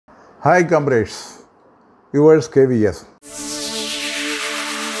Hi comrades, yours Kayveeyes.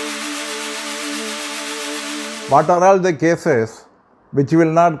 What are all the cases which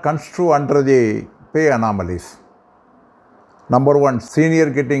will not construe under the pay anomalies? Number one,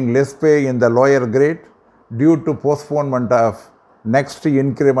 senior getting less pay in the lower grade due to postponement of next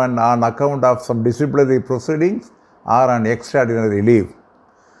increment on account of some disciplinary proceedings or an extraordinary leave.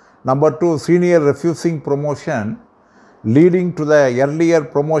 Number two, senior refusing promotion leading to the earlier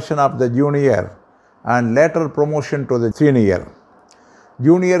promotion of the junior and later promotion to the senior.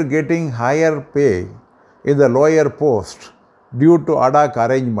 Junior getting higher pay in the lower post due to ad hoc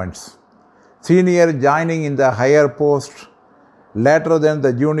arrangements. Senior joining in the higher post later than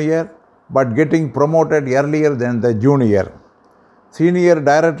the junior but getting promoted earlier than the junior. Senior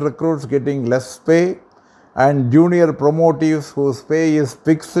direct recruits getting less pay and junior promotees whose pay is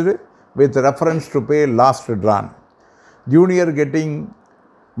fixed with reference to pay last drawn. Junior getting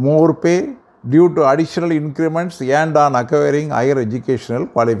more pay due to additional increments earned on acquiring higher educational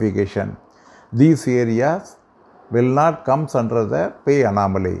qualification. These areas will not come under the pay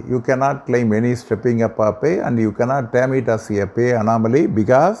anomaly. You cannot claim any stepping up of pay and you cannot term it as a pay anomaly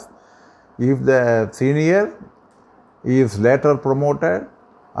because if the senior is later promoted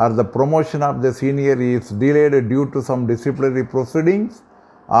or the promotion of the senior is delayed due to some disciplinary proceedings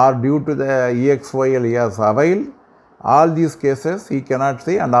or due to the EXYL he has availed, all these cases he cannot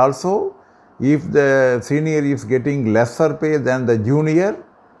say. And also if the senior is getting lesser pay than the junior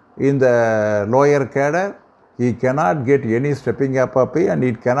in the lower cadre, he cannot get any stepping up of pay and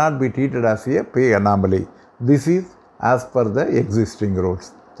it cannot be treated as a pay anomaly. This is as per the existing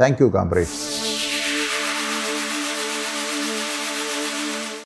rules. Thank you, comrades.